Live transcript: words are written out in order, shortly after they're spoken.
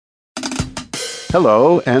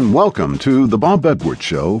Hello, and welcome to The Bob Edwards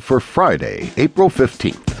Show for Friday, April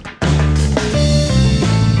 15th.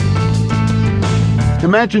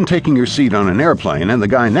 Imagine taking your seat on an airplane and the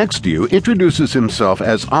guy next to you introduces himself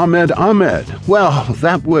as Ahmed. Well,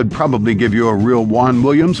 that would probably give you a real Juan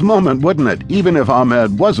Williams moment, wouldn't it? Even if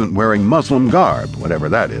Ahmed wasn't wearing Muslim garb, whatever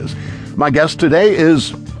that is. My guest today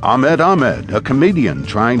is Ahmed, a comedian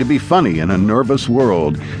trying to be funny in a nervous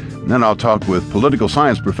world. Then I'll talk with political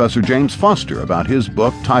science professor James Foster about his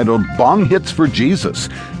book titled Bong Hits for Jesus,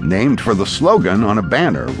 named for the slogan on a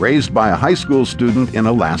banner raised by a high school student in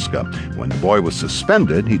Alaska. When the boy was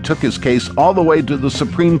suspended, he took his case all the way to the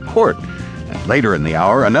Supreme Court. And later in the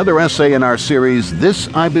hour, another essay in our series, This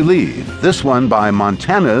I Believe, this one by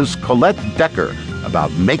Montana's Colette Decker,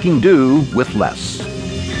 about making do with less.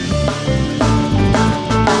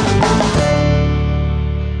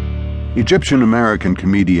 Egyptian-American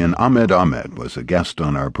comedian Ahmed was a guest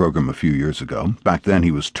on our program a few years ago. Back then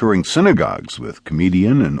he was touring synagogues with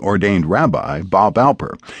comedian and ordained rabbi Bob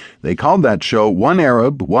Alper. They called that show One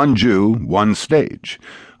Arab, One Jew, One Stage.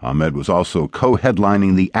 Ahmed was also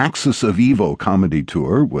co-headlining the Axis of Evil comedy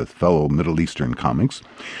tour with fellow Middle Eastern comics.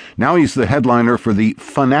 Now he's the headliner for the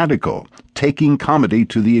Fanatical, Taking Comedy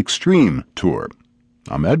to the Extreme tour.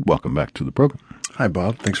 Ahmed, welcome back to the program. Hi,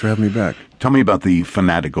 Bob. Thanks for having me back. Tell me about the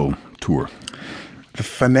Fanatical tour. The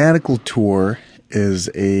Fanatical tour is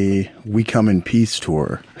a We Come in Peace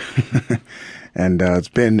tour. And it's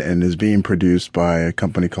been and is being produced by a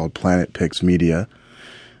company called Planet Pix Media.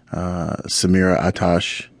 Samira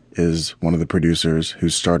Atash is one of the producers who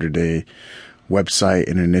started a website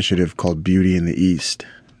and initiative called Beauty in the East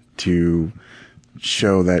to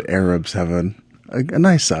show that Arabs have a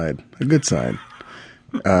nice side, a good side.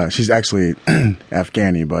 She's actually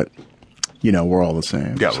Afghani, but, you know, we're all the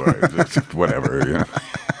same. Yeah, whatever.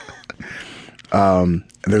 Yeah.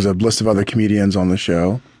 There's a list of other comedians on the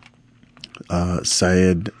show.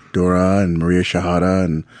 Syed Dora and Maria Shahada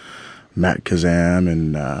and Matt Kazam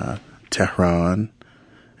and Tehran.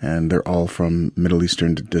 And they're all from Middle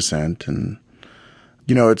Eastern descent. And,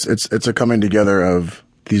 you know, it's a coming together of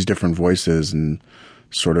these different voices and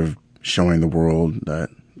sort of showing the world that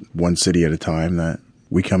one city at a time that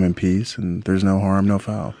we come in peace and there's no harm, no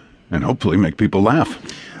foul. And hopefully make people laugh.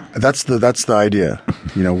 That's the idea.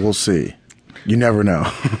 You know, we'll see. You never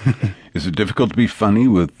know. Is it difficult to be funny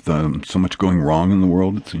with so much going wrong in the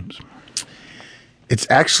world, it seems? It's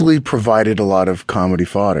actually provided a lot of comedy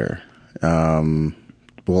fodder.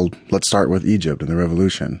 Well, let's start with Egypt and the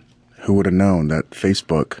revolution. Who would have known that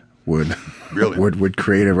Facebook would really? would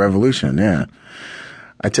create a revolution? Yeah.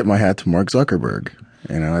 I tip my hat to Mark Zuckerberg.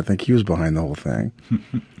 You know, I think he was behind the whole thing.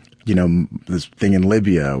 You know, this thing in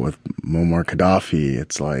Libya with Muammar Gaddafi,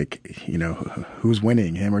 it's like, you know, who's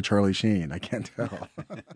winning, him or Charlie Sheen? I can't tell.